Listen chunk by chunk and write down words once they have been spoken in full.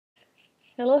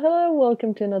Hello, hello,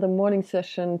 welcome to another morning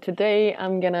session. Today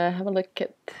I'm gonna have a look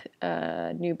at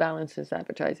New Balance's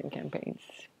advertising campaigns.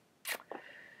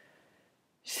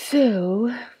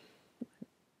 So,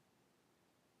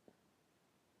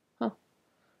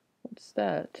 what's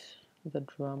that? The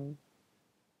drum.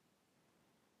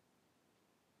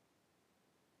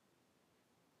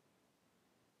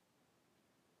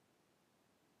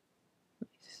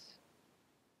 Nice.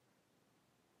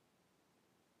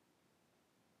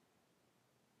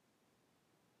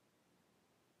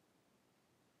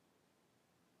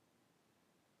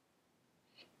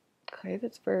 Okay,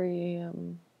 that's very,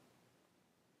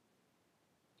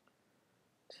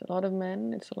 it's a lot of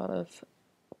men, it's a lot of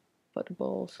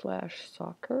football slash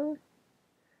soccer.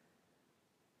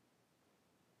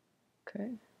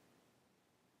 Okay.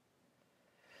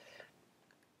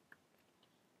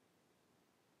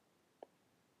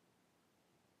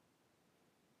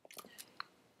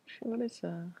 What is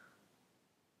that?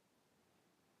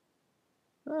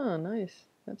 Oh, nice.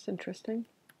 That's interesting.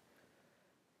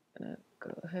 I'm gonna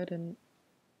go ahead and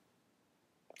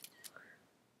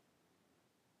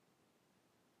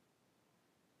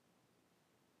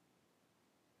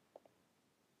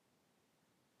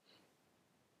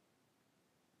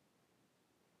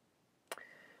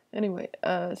anyway,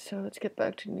 so let's get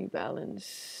back to New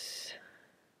Balance.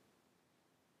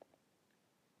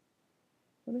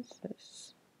 What is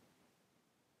this?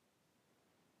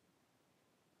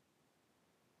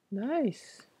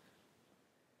 Nice.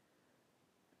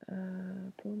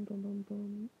 Boom, boom, boom,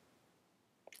 boom.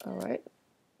 All right,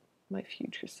 my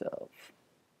future self.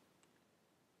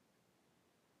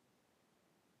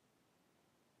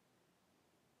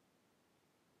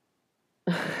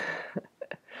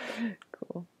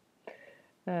 Cool.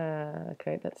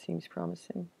 Okay, that seems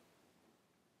promising.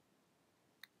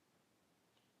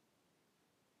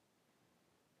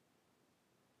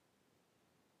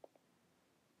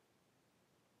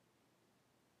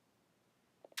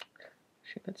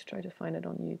 Let's try to find it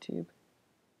on YouTube.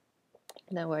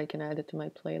 That way I can add it to my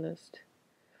playlist.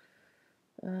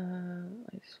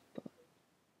 I spot.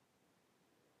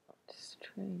 It's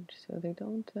strange. So they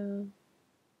don't.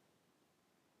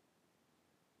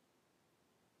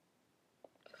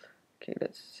 Okay,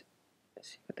 let's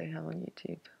see what they have on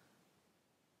YouTube.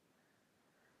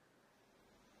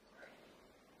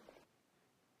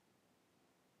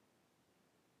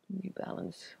 New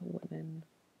Balance women.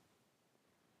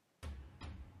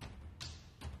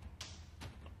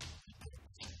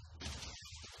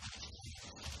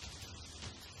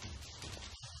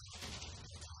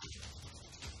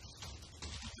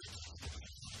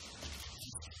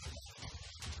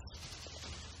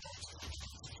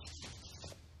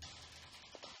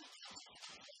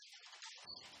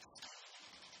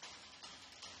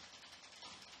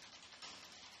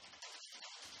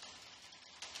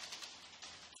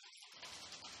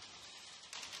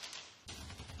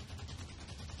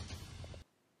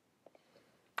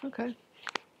 Okay.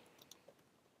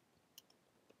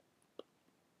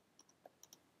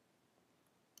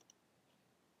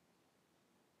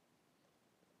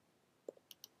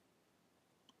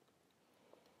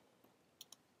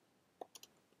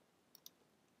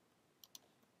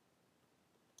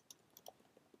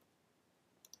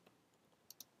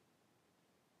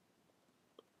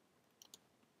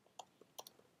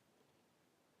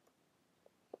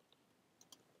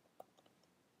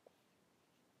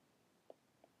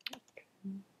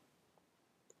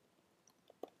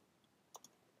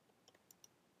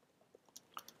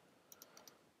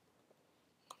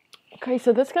 Okay,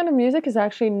 so this kind of music is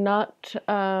actually not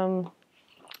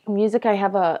music I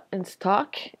have in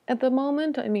stock at the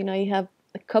moment. I mean, I have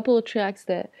a couple of tracks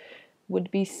that would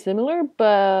be similar,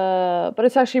 but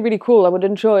it's actually really cool. I would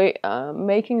enjoy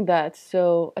making that.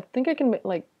 So I think I can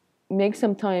like make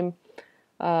some time,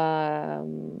 you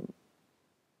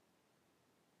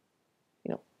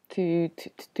know, to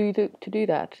do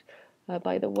that.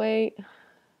 By the way,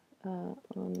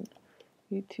 on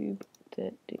YouTube,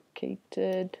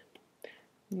 dedicated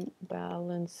New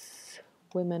Balance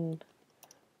women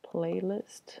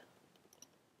playlist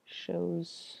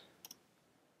shows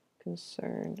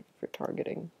concern for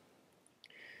targeting.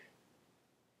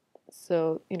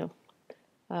 So,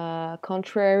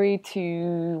 contrary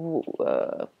to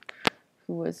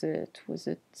who was it? Was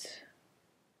it?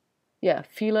 Yeah,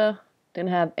 Fila didn't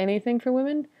have anything for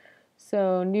women.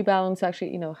 So New Balance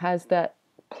actually, has that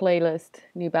playlist,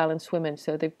 New Balance Women.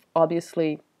 So they've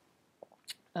obviously,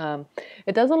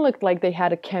 it doesn't look like they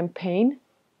had a campaign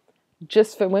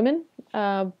just for women,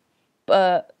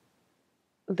 but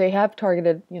they have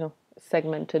targeted,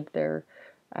 segmented their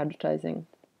advertising.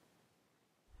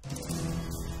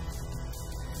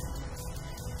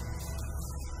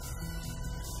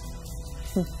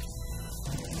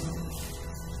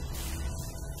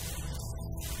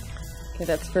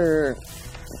 That's for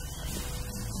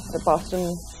the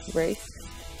Boston race.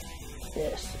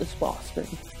 Yes, it's Boston.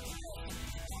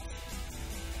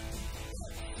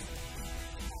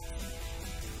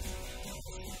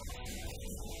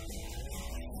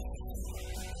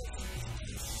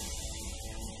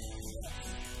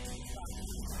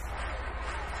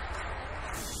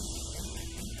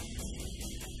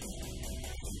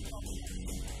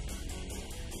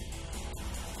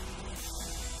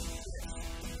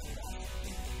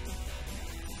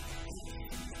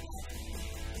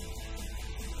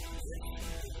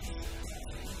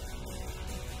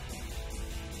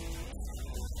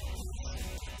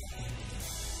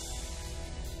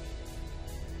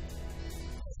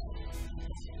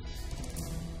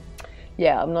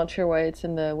 Yeah, I'm not sure why it's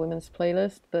in the women's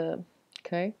playlist, but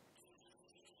okay.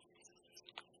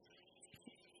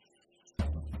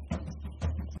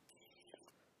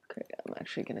 Okay, I'm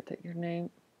actually gonna take your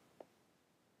name.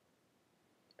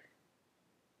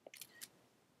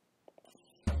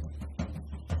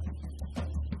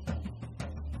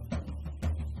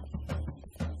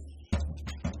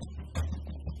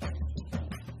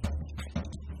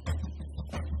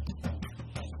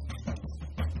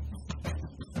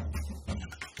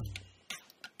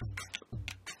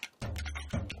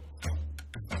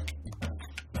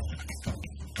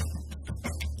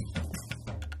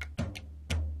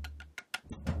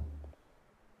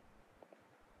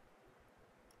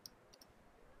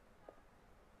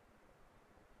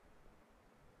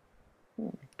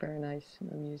 Very nice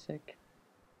music.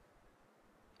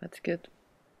 That's good.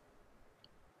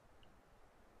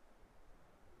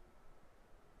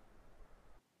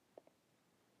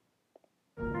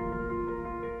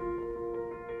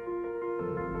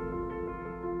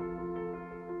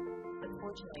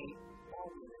 Unfortunately, all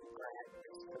women are at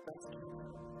risk for breast cancer.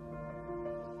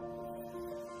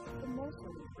 But most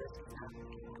women risk not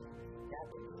that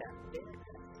big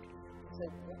risk. So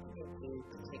what can you do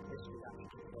to take this reduction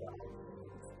to the life?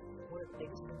 What are the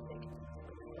biggest mistakes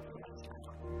last time?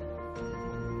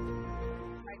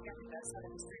 I got the best out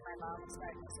of history. My mom was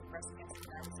diagnosed with breast cancer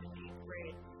when I was in 8th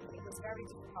grade. It was very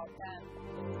difficult then.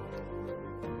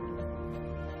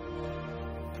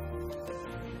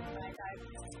 When I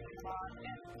diagnosed my mom,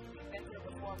 and we've been through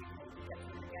before, we couldn't get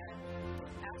through again.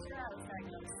 After I was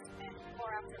diagnosed, and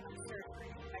before after my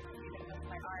surgery, I couldn't even move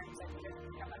my arms, I couldn't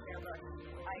pick up my hair, but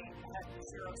I had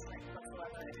zero strength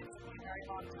whatsoever, and it took me a very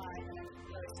long time, and I'm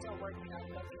really still working on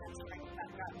building that strength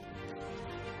back up.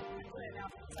 I'm doing it now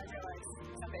because I realized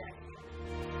someday I can do it.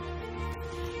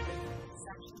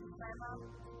 Section for my mom.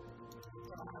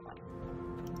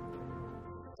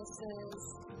 This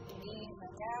is me and my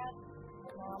dad.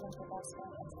 My mom is the best friend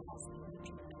of my husband.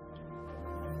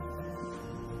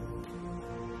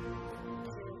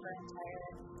 Through her entire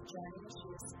journey, she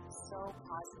was so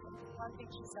positive. One thing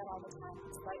she said all the time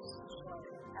is life is short,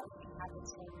 everything happens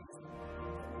for a reason.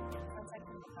 Once I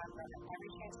can remember that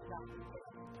every chance we got, we did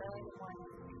early in the morning,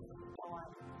 go on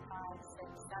 5, 6,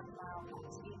 7 miles,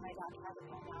 see my dad have a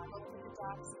phone now, go to the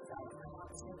docks, because that was my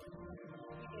mom's favorite.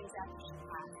 Days after she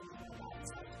passed, I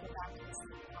started to go back to the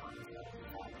sleep on the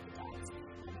docks,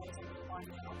 and there was only one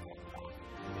little thing back.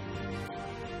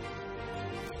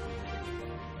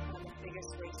 One of the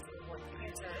biggest ways to avoid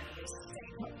cancer is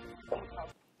staying healthy.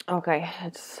 Okay,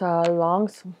 it's long,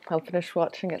 so I'll finish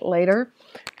watching it later.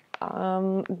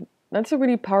 That's a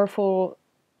really powerful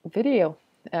video,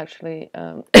 actually.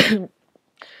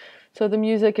 So the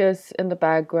music is in the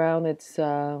background. It's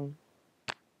the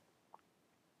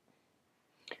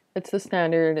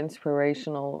standard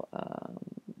inspirational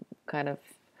kind of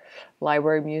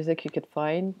library music you could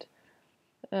find.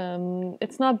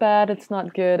 It's not bad, it's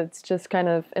not good, it's just kind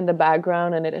of in the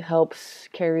background and it helps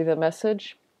carry the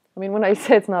message. I mean, when I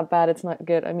say it's not bad, it's not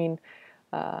good, I mean,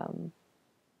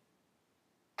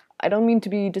 I don't mean to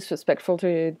be disrespectful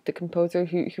to the composer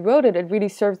who wrote it. It really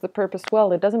serves the purpose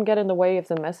well. It doesn't get in the way of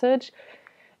the message.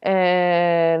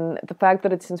 And the fact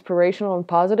that it's inspirational and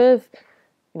positive,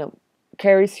 you know,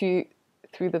 carries you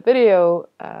through the video.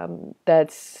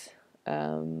 That's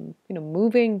you know,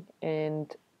 moving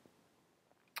and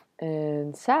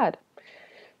sad.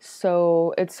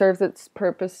 So it serves its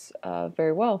purpose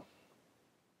very well.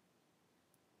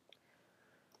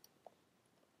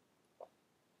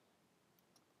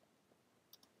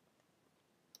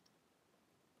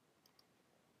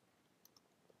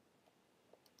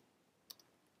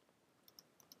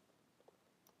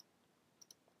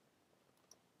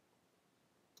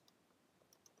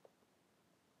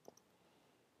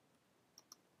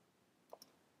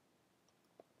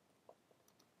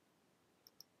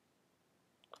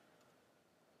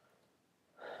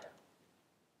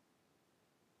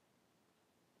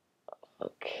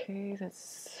 Okay,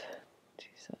 that's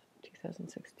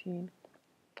 2016.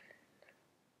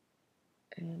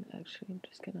 And actually, I'm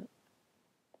just gonna.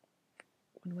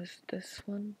 When was this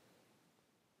one?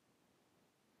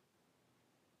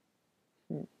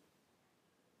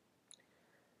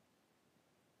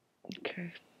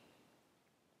 Okay.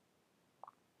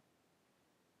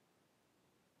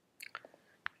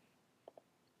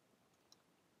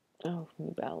 Oh,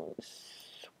 New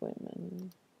Balance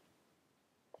women.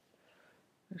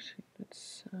 Actually,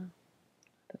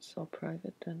 that's all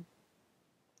private then.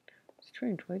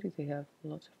 Strange. Why do they have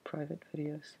lots of private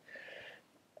videos?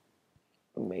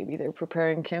 Maybe they're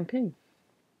preparing campaign.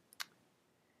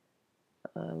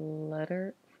 A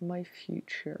letter from my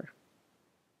future.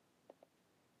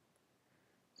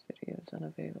 This video is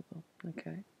unavailable.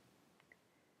 Okay.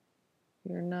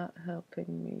 You're not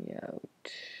helping me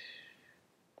out.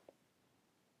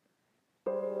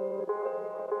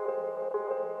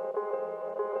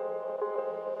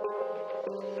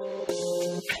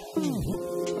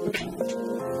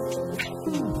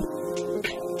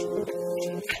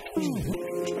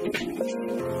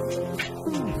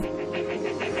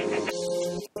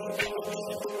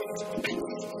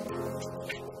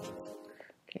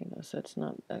 Okay, no, so it's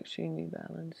not actually New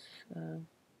Balance.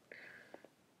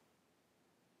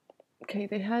 Okay,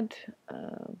 they had.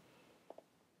 Okay,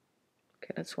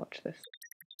 let's watch this.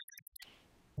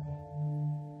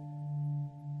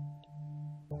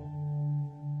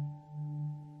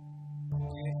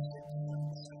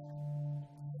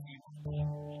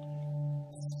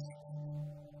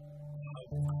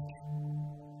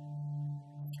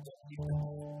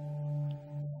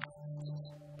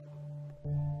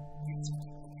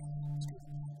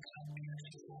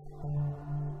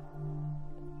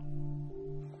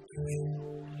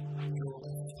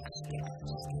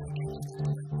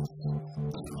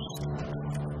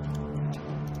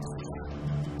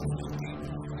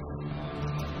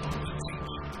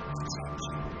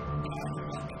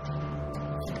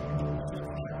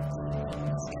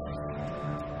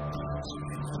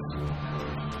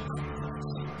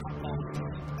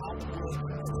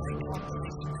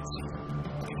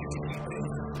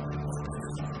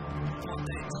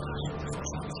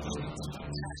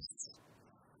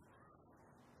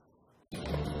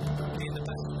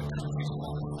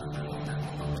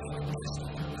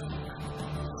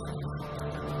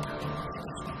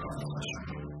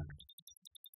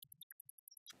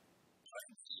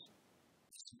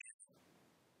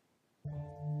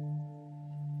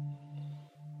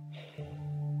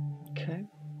 Okay.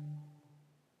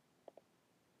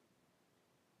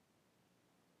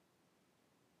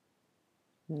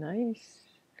 Nice.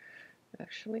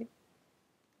 Actually,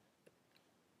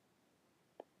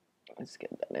 let's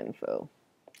get that info.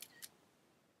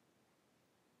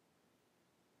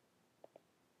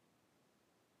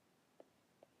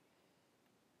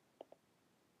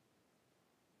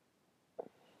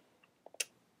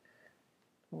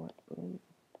 What? Boom.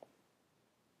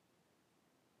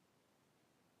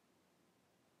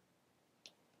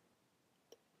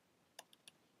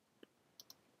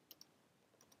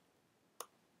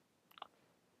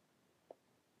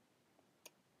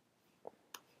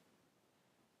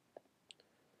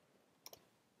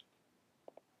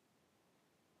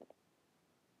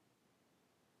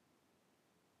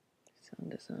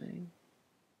 Sound design.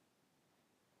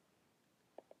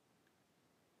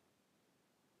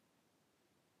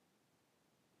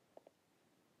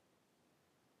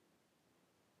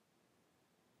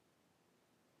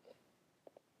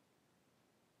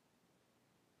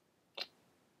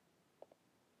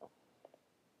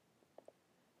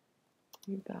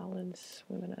 New Balance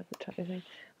women advertising.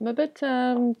 I'm a bit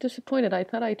disappointed. I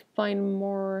thought I'd find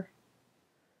more.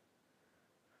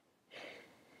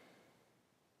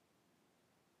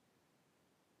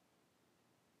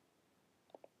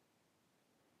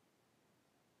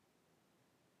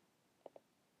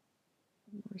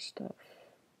 More stuff.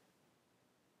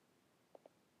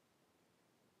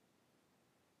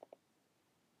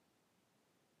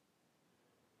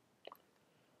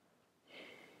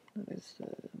 What is the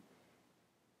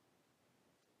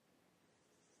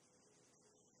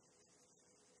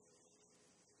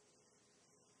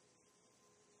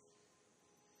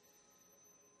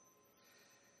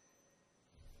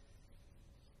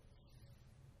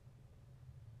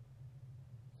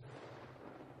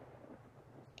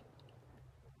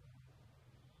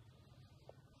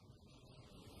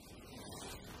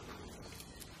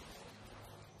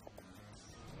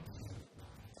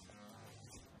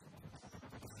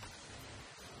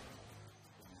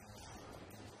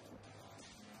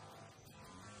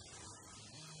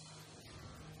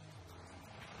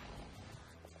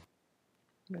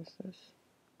what is this?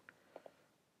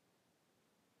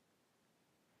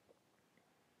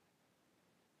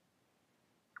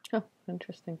 Oh,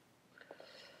 interesting.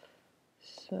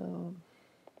 So,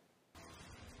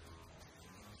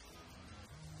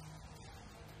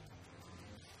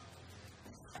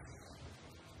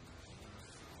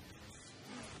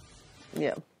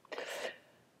 yeah.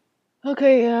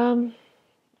 Okay,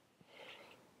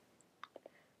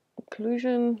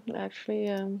 conclusion, actually,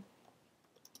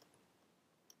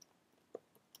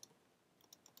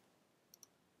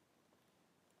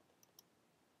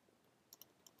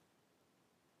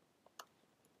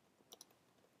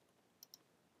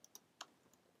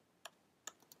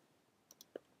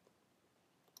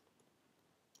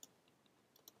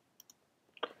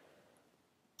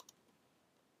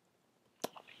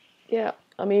 yeah,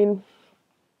 I mean,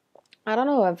 I don't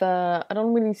know, I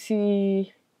don't really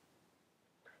see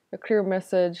a clear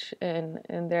message in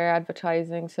their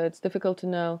advertising, so it's difficult to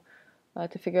know,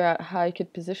 to figure out how I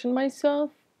could position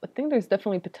myself. I think there's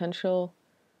definitely potential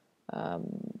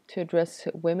to address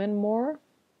women more.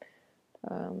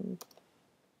 Um,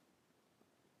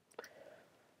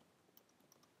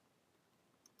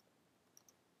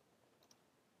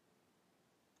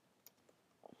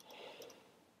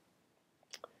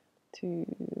 to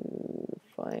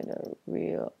find a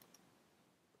real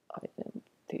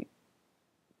identity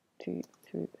through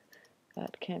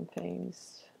ad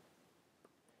campaigns.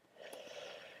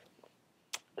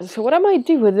 So what I might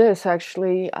do with this,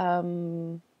 actually, I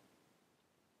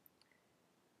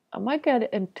might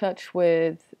get in touch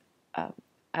with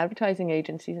advertising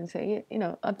agencies and say, you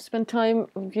know, I've spent time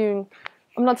reviewing.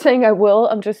 I'm not saying I will.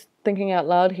 I'm just thinking out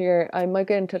loud here. I might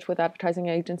get in touch with advertising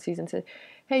agencies and say,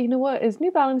 hey, you know what? Is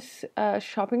New Balance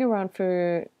shopping around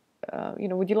for? You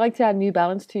know, would you like to add New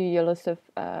Balance to your list of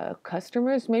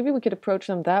customers? Maybe we could approach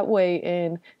them that way.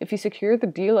 And if you secure the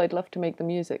deal, I'd love to make the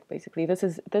music. Basically, this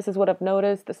is what I've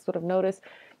noticed. This is what I've noticed.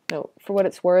 You know, for what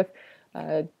it's worth,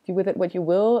 do with it what you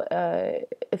will.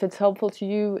 If it's helpful to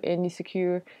you and you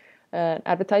secure an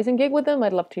advertising gig with them,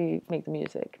 I'd love to make the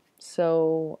music.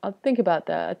 So I'll think about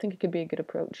that. I think it could be a good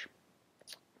approach.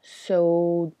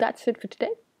 So that's it for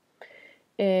today.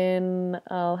 And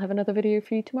I'll have another video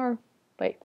for you tomorrow. Bye.